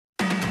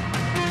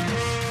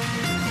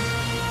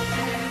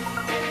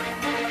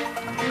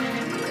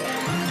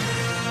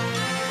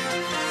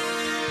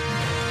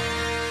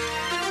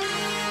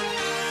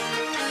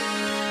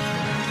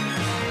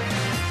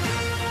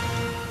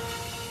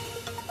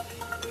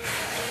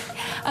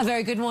A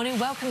very good morning.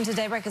 Welcome to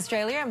Daybreak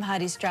Australia. I'm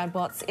Heidi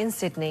Stroud-Watts in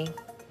Sydney.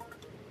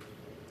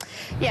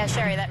 Yeah,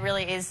 Sherry, that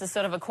really is the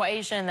sort of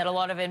equation that a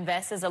lot of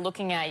investors are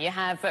looking at. You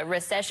have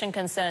recession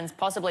concerns,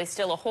 possibly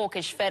still a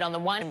hawkish Fed on the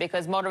one,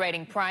 because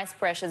moderating price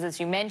pressures, as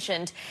you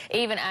mentioned,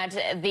 even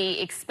at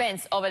the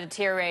expense of a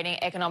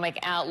deteriorating economic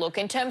outlook.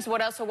 In terms of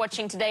what else we're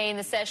watching today in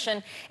the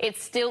session, it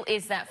still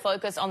is that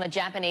focus on the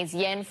Japanese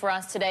yen for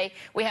us today.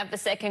 We have the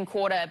second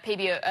quarter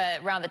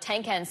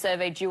Tankan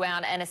survey due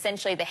out, and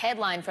essentially the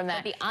headline from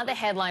that. The other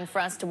headline for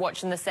us to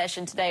watch in the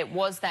session today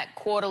was that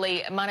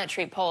quarterly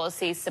monetary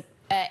policy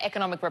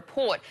economic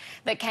report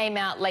that came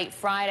out late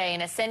Friday,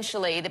 and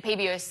essentially the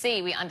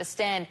PBOC, we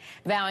understand,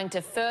 vowing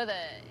to further.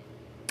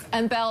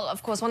 And Belle,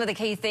 of course, one of the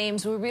key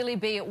themes will really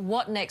be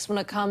what next when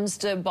it comes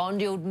to bond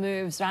yield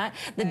moves, right?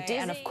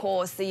 And of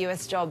course, the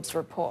US jobs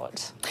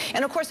report.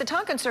 And of course, the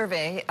Tankan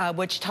survey,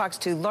 which talks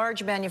to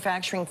large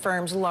manufacturing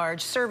firms,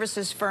 large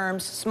services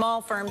firms, small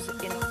firms.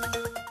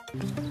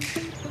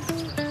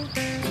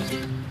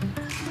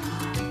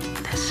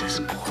 This is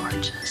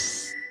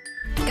gorgeous.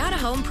 Got a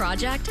home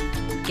project?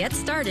 Get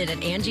started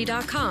at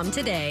Angie.com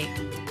today.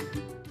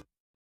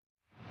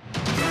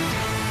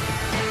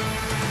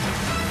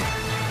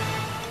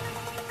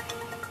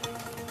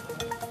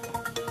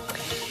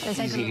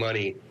 Easy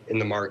money in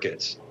the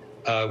markets.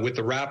 With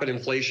the rapid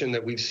inflation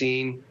that we've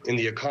seen in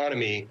the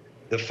economy,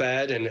 the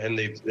Fed, and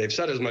they've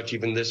said as much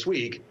even this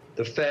week,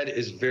 the Fed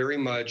is very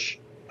much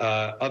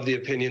of the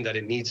opinion that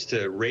it needs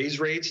to raise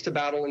rates to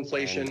battle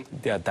inflation.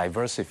 And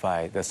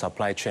diversify the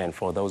supply chain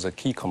for those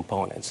key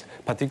components,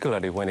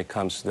 particularly when it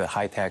comes to the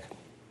high-tech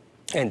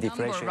and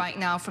deflation. Right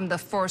now from the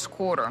first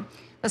quarter.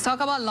 Let's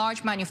talk about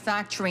large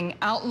manufacturing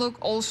outlook.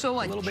 Also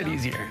a little bit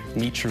easier.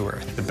 Meet True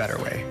Earth, the better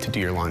way to do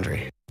your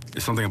laundry.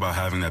 It's something about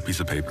having that piece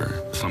of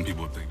paper. Some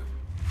people think.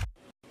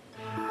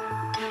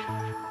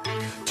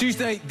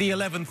 Tuesday, the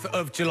 11th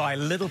of July.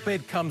 Little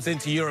bid comes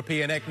into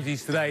European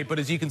equities today, but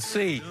as you can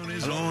see,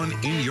 is on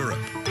in Europe.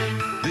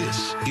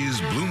 This is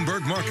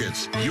Bloomberg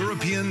Markets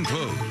European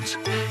Close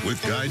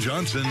with Guy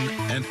Johnson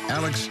and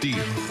Alex Steele.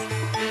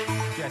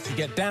 Yes, you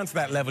get down to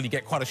that level, you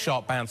get quite a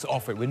sharp bounce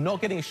off it. We're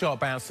not getting a sharp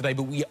bounce today,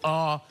 but we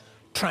are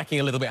tracking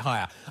a little bit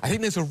higher. I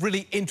think there's a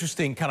really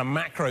interesting kind of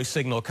macro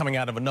signal coming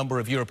out of a number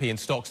of European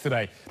stocks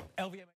today.